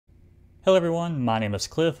Hello everyone, my name is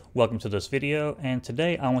Cliff. Welcome to this video, and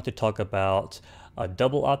today I want to talk about a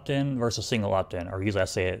double opt-in versus single opt-in, or usually I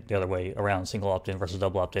say it the other way around, single opt-in versus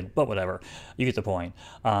double opt-in, but whatever, you get the point.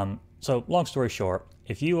 So long story short,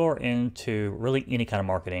 if you are into really any kind of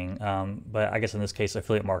marketing, but I guess in this case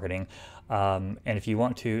affiliate marketing, and if you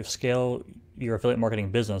want to scale your affiliate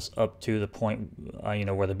marketing business up to the point,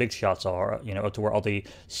 where the big shots are, up to where all the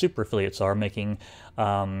super affiliates are making,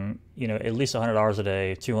 at least $100 a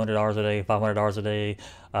day, $200 a day, $500 a day,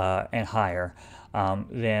 and higher,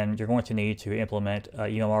 then you're going to need to implement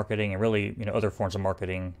email marketing and really, other forms of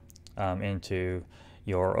marketing into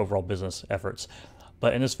your overall business efforts.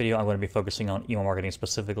 But in this video, I'm going to be focusing on email marketing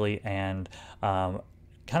specifically, and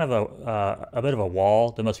kind of a bit of a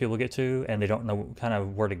wall that most people get to, and they don't know kind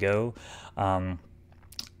of where to go.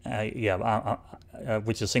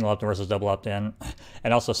 Which is single opt-in versus double opt-in,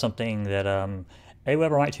 and also something that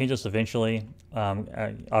Aweber might change this eventually.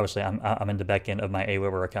 Obviously, I'm in the back end of my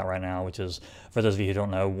Aweber account right now, which is, for those of you who don't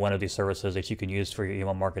know, one of these services that you can use for your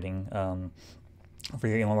email marketing. For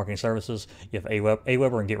your email marketing services, you have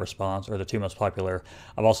Aweber and GetResponse are the two most popular.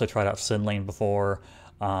 I've also tried out SendLane before,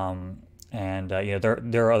 and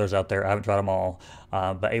there are others out there. I haven't tried them all,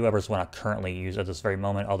 but Aweber is one I currently use at this very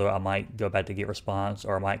moment. Although I might go back to GetResponse,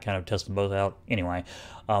 or I might kind of test them both out. Anyway,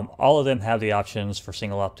 all of them have the options for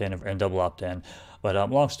single opt-in and double opt-in.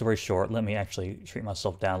 But long story short, let me actually treat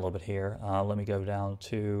myself down a little bit here. Let me go down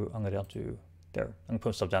to I'm going down to there. I'm going to put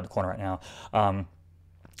myself down in the corner right now.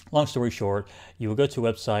 Long story short, you will go to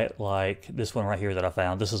a website like this one right here that I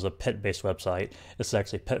found. This is a pet-based website. This is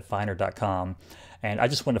actually petfinder.com. And I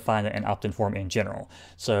just wanted to find an opt-in form in general.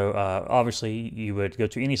 So obviously, you would go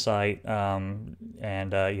to any site, any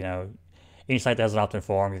site that has an opt-in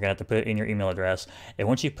form, you're going to have to put in your email address. And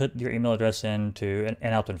once you put your email address into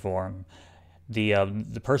an opt-in form,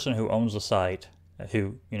 the person who owns the site,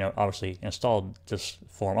 who obviously installed this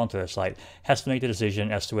form onto their site, has to make the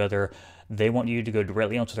decision as to whether they want you to go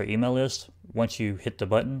directly onto their email list once you hit the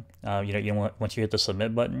button. Once you hit the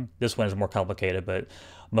submit button. This one is more complicated, but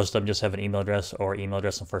most of them just have an email address or email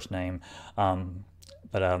address and first name. Once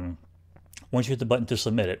you hit the button to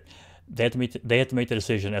submit it, they have to make the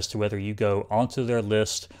decision as to whether you go onto their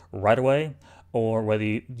list right away, or whether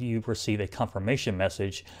you receive a confirmation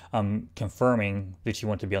message confirming that you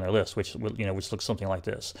want to be on their list, which looks something like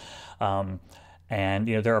this. And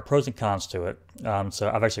there are pros and cons to it. So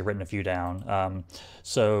I've actually written a few down.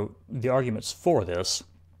 So the arguments for this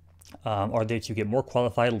are that you get more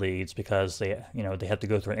qualified leads because they have to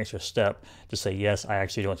go through an extra step to say, yes, I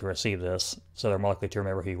actually want to receive this. So they're more likely to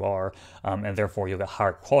remember who you are, and therefore you'll get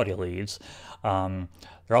higher quality leads.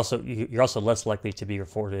 You're also less likely to be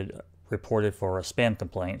reported for spam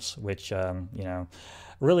complaints, which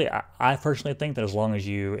really, I personally think that as long as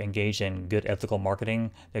you engage in good ethical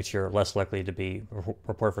marketing, that you're less likely to be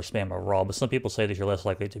reported for spam overall. But some people say that you're less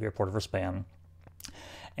likely to be reported for spam.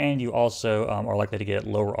 And you also are likely to get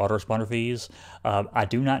lower autoresponder fees. I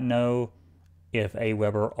do not know if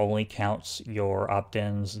Aweber only counts your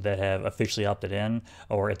opt-ins that have officially opted in,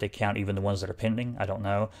 or if they count even the ones that are pending. I don't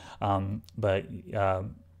know.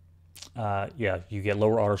 You get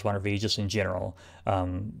lower autoresponder fees just in general.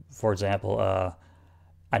 For example,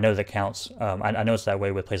 I know that counts. I know it's that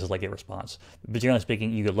way with places like GetResponse. But generally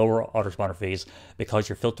speaking, you get lower autoresponder fees because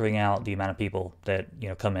you're filtering out the amount of people that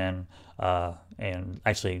come in, and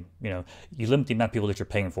actually, you limit the amount of people that you're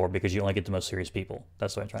paying for because you only get the most serious people.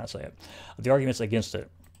 That's what I'm trying to say. The arguments against it,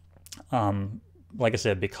 like I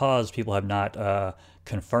said, because people have not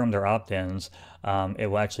confirmed their opt-ins, it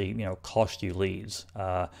will actually cost you leads.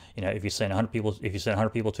 If you send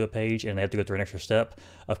 100 people to a page and they have to go through an extra step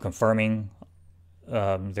of confirming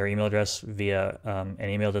their email address via an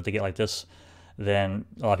email that they get like this, then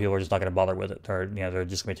a lot of people are just not going to bother with it, or they're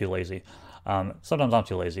just going to be too lazy. Sometimes I'm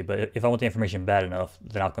too lazy, but if I want the information bad enough,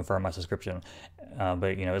 then I'll confirm my subscription.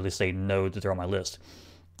 But at least they know that they're on my list.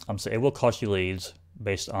 So it will cost you leads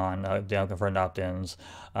based on the unconfirmed opt-ins.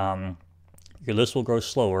 Your list will grow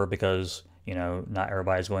slower because not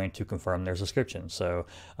everybody's going to confirm their subscription. So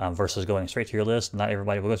versus going straight to your list, not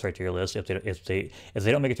everybody will go straight to your list. If they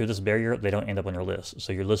don't make it through this barrier, they don't end up on your list.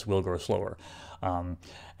 So your list will grow slower.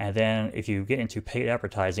 And then if you get into paid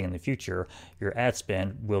advertising in the future, your ad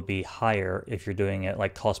spend will be higher if you're doing it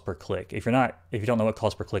like cost per click. If you don't know what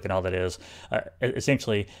cost per click and all that is,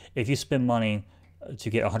 essentially, if you spend money to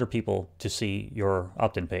get 100 people to see your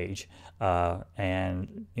opt-in page,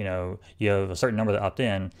 and you have a certain number that opt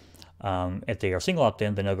in. If they are single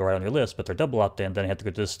opt-in, then they'll go right on your list, but they're double opt-in, then they have to go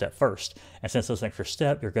to this step first. And since it's an extra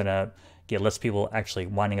step, you're going to get less people actually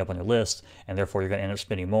winding up on your list, and therefore you're going to end up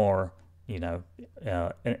spending more,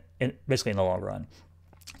 basically in the long run.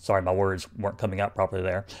 Sorry, my words weren't coming out properly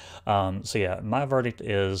there. So yeah, my verdict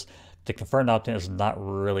is the confirmed opt-in is not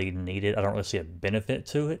really needed. I don't really see a benefit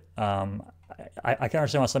to it. I can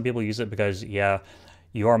understand why some people use it because, yeah,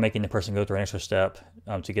 you are making the person go through an extra step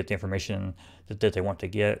to get the information that they want to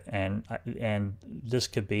get, and this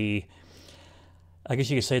could be, I guess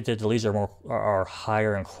you could say that the leads are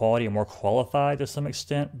higher in quality and more qualified to some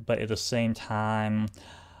extent, but at the same time,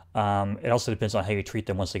 it also depends on how you treat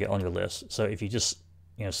them once they get on your list. So if you just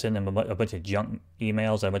send them a bunch of junk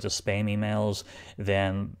emails and a bunch of spam emails,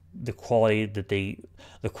 then the quality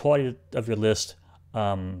of your list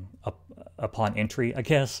upon entry, I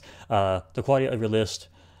guess, the quality of your list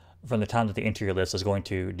from the time that they enter your list is going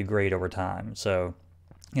to degrade over time. So,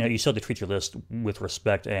 you still have to treat your list with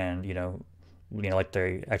respect and, like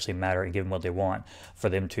they actually matter and give them what they want for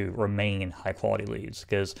them to remain high quality leads.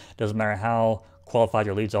 Because it doesn't matter how qualified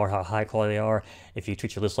your leads are, how high quality they are, if you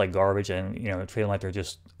treat your list like garbage and treat them like they're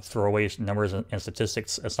just throwaway numbers and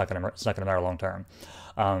statistics, it's not gonna matter long term.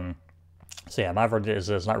 So yeah, my verdict is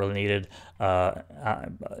it's not really needed.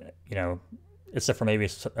 Except for maybe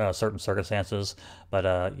certain circumstances.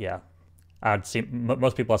 But yeah,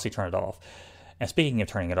 most people I see turn it off. And speaking of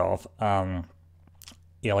turning it off,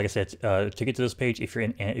 yeah, like I said, to get to this page, if you're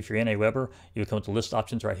in Aweber, you would come to list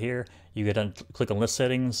options right here. You go down, click on list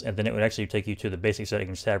settings, and then it would actually take you to the basic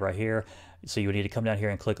settings tab right here. So you would need to come down here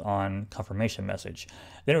and click on confirmation message.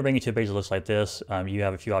 Then it will bring you to a page that looks like this. You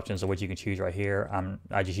have a few options of what you can choose right here.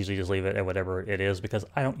 I just usually just leave it at whatever it is because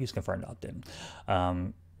I don't use confirmed opt-in.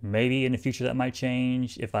 Maybe in the future that might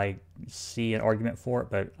change if I see an argument for it,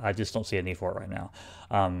 but I just don't see a need for it right now.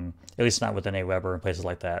 At least not within Aweber and places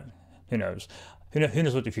like that. Who knows? Who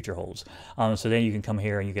knows what the future holds? So then you can come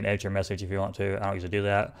here and you can edit your message if you want to. I don't usually do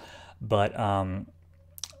that. But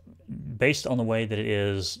based on the way that it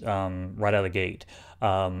is right out of the gate,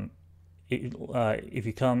 if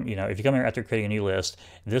you come here after creating a new list,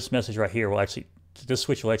 this message right here this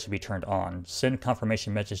switch will actually be turned on. Send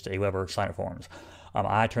confirmation message to Aweber sign-up forms.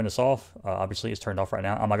 I turn this off. Obviously, it's turned off right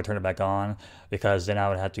now. I'm not going to turn it back on because then I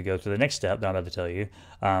would have to go to the next step that I'm about to tell you.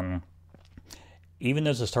 Even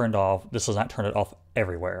though this is turned off, this does not turn it off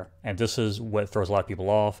everywhere. And this is what throws a lot of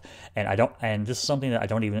people off. And this is something that I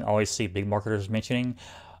don't even always see big marketers mentioning.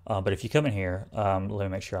 But if you come in here, let me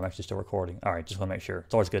make sure I'm actually still recording. All right, just want to make sure.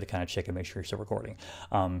 It's always good to kind of check and make sure you're still recording.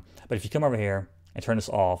 But if you come over here and turn this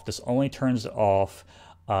off, this only turns it off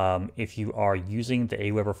if you are using the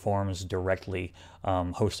Aweber forms directly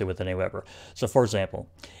hosted within Aweber. So for example,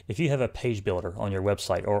 if you have a page builder on your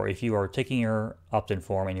website, or if you are taking your opt-in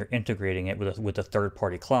form and you're integrating it with a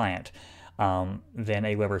third-party client, then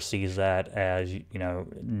Aweber sees that as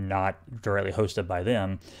not directly hosted by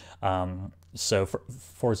them. So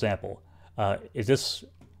for example, if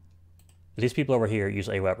these people over here use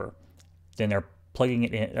Aweber, then they're plugging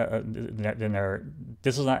it in,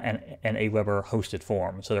 this is not an Aweber hosted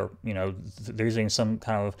form. So they're using some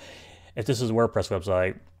kind of, if this is a WordPress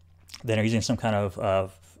website, then they're using some kind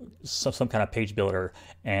of some kind of page builder,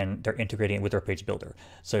 and they're integrating it with their page builder.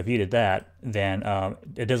 So if you did that, then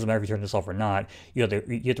it doesn't matter if you turn this off or not. You have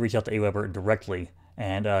to reach out to Aweber directly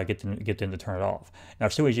and get them to turn it off. Now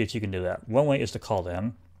there's two ways that you can do that. One way is to call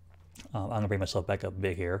them. I'm gonna bring myself back up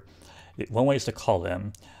big here. One way is to call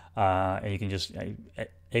them. And you can just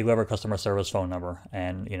Aweber customer service phone number,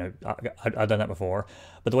 and I've done that before.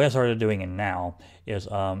 But the way I started doing it now is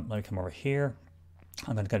let me come over here.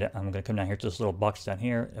 I'm gonna come down here to this little box down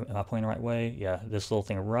here. Am I pointing the right way? Yeah, this little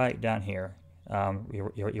thing right down here.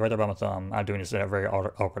 You're right there by my thumb. I'm doing this at a very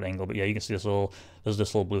awkward angle, but yeah, you can see this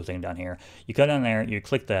little blue thing down here. You go down there, you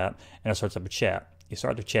click that, and it starts up a chat. You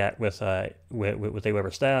start the chat with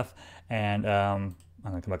Aweber staff, and I'm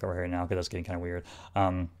gonna come back over here now because that's getting kind of weird.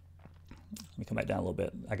 Let me come back down a little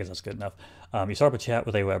bit. I guess that's good enough. You start up a chat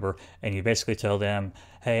with Aweber, and you basically tell them,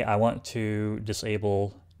 hey, I want to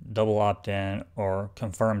disable double opt-in or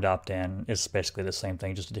confirmed opt-in. It's basically the same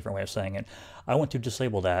thing, just a different way of saying it. I want to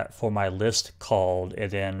disable that for my list called, and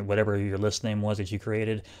then whatever your list name was that you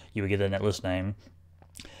created, you would get in that list name.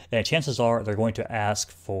 And chances are they're going to ask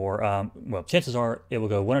for, chances are it will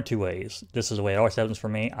go one or two ways. This is the way it always happens for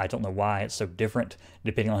me. I don't know why it's so different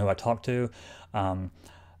depending on who I talk to.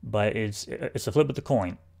 But it's a flip of the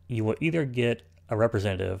coin. You will either get a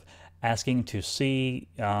representative asking to see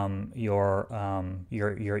your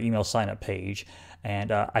email sign-up page,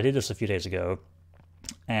 and I did this a few days ago,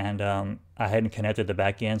 and I hadn't connected the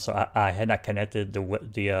back end, so I had not connected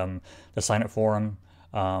the sign-up form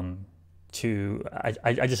to. I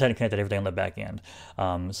just hadn't connected everything on the back end.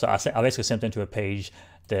 So I basically sent them to a page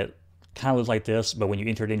that kind of looks like this, but when you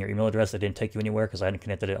entered in your email address, it didn't take you anywhere because I hadn't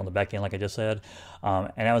connected it on the back end like I just said.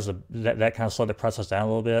 And that was that kind of slowed the process down a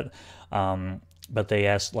little bit. But they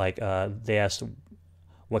asked what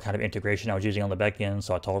kind of integration I was using on the back end,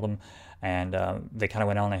 so I told them, and they kind of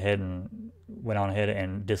went on ahead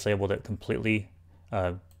and disabled it completely,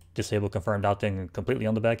 disabled confirmed opt-in completely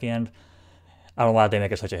on the back end. I don't know why they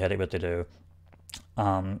make it such a headache, but they do.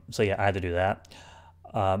 So yeah, I had to do that.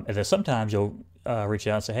 And then sometimes you'll reach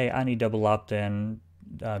out and say, hey, I need double opt-in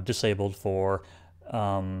disabled for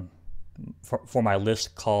my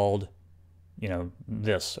list called,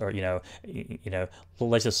 this, or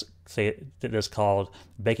let's just say this called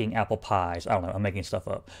baking apple pies. I don't know, I'm making stuff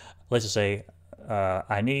up. Let's just say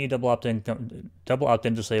I need double opt-in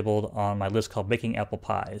disabled on my list called baking apple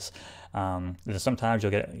pies. Then sometimes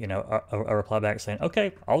you'll get a reply back saying,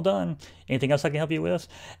 okay, all done. Anything else I can help you with?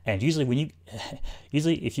 And usually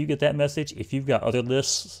if you get that message, if you've got other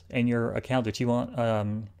lists in your account that you want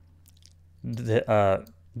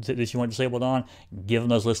that you want disabled on, give them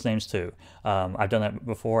those list names too. I've done that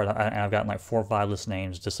before, and I've gotten like 4 or 5 list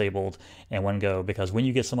names disabled in one go, because when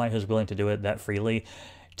you get somebody who's willing to do it that freely,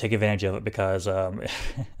 take advantage of it, because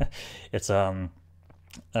it's it'll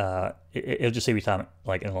just save you time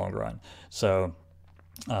like in the long run. So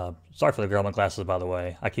sorry for the glare on my glasses, by the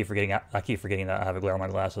way. I keep forgetting that I have a glare on my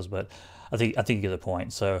glasses, but I think you get the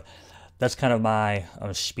point. So that's kind of my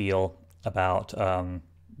spiel about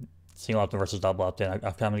single opt-in versus double opt-in.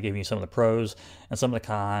 I've kind of given you some of the pros and some of the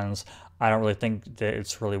cons. I don't really think that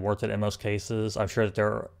it's really worth it in most cases. I'm sure that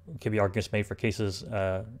there could be arguments made for cases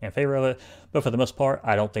in favor of it, but for the most part,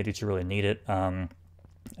 I don't think that you really need it.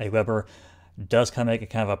 Aweber does kind of make it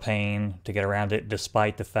kind of a pain to get around it,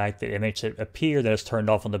 despite the fact that it makes it appear that it's turned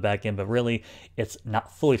off on the back end, but really it's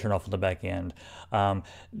not fully turned off on the back end.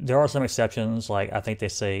 There are some exceptions, like I think they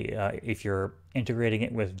say if you're integrating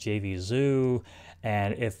it with JVZoo,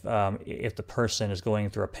 and if the person is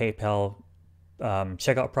going through a PayPal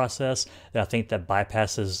checkout process, then I think that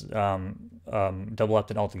bypasses double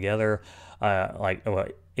opt-in altogether,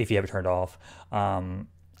 if you have it turned off.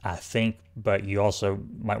 I think, but you also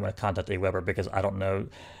might want to contact Aweber, because I don't know.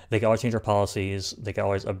 They can always change their policies. They can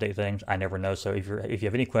always update things. I never know. So if you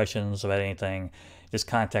have any questions about anything, just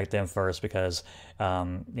contact them first, because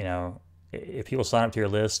if people sign up to your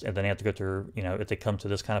list and then they have to go through, if they come to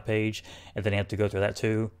this kind of page and then they have to go through that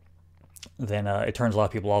too, then it turns a lot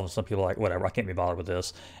of people off, and some people are like, whatever, I can't be bothered with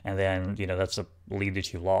this, and then that's a lead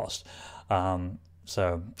that you lost.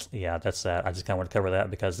 So yeah, that's that. I just kind of want to cover that,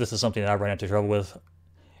 because this is something that I've run into trouble with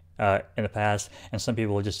in the past, and some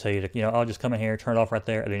people will just tell you to, I'll just come in here, turn it off right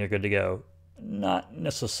there, and then you're good to go. Not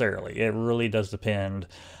necessarily. It really does depend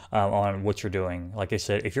on what you're doing. Like I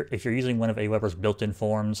said, if you're using one of Aweber's built-in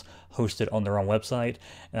forms hosted on their own website,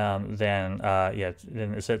 then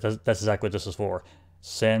that's exactly what this is for.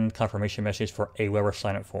 Send confirmation message for Aweber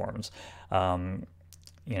sign-up forms. I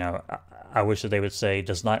wish that they would say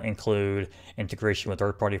does not include integration with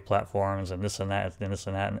third-party platforms and this and that and this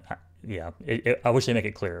and that. And I wish they make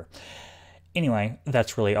it clear. Anyway,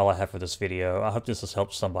 that's really all I have for this video. I hope this has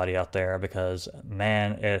helped somebody out there, because,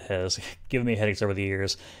 man, it has given me headaches over the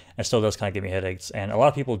years, and still does kind of give me headaches. And a lot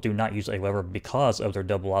of people do not use Aweber because of their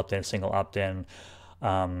double opt-in, single opt-in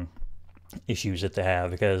issues that they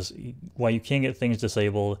have, because while you can get things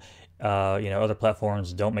disabled, other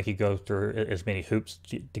platforms don't make you go through as many hoops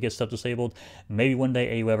to get stuff disabled. Maybe one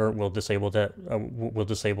day Aweber will disable that, will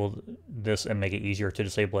disable this and make it easier to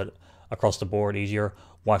disable it across the board easier.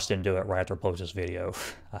 Watch them do it right after I post this video.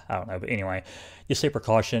 I don't know, but anyway, just take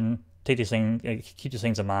precaution. Take these things, keep these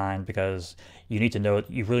things in mind, because you need to know.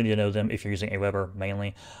 You really need to know them if you're using Aweber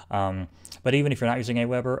mainly. But even if you're not using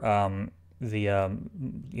Aweber, the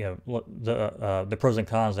pros and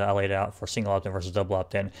cons that I laid out for single opt-in versus double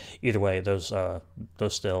opt-in, either way, those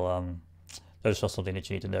still something that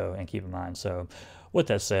you need to know and keep in mind. So with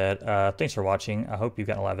that said, thanks for watching. I hope you've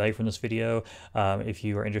gotten a lot of value from this video. If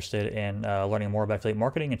you are interested in learning more about affiliate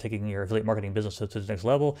marketing and taking your affiliate marketing business to the next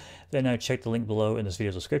level, then check the link below in this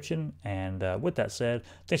video's description. And with that said,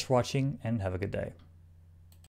 thanks for watching, and have a good day.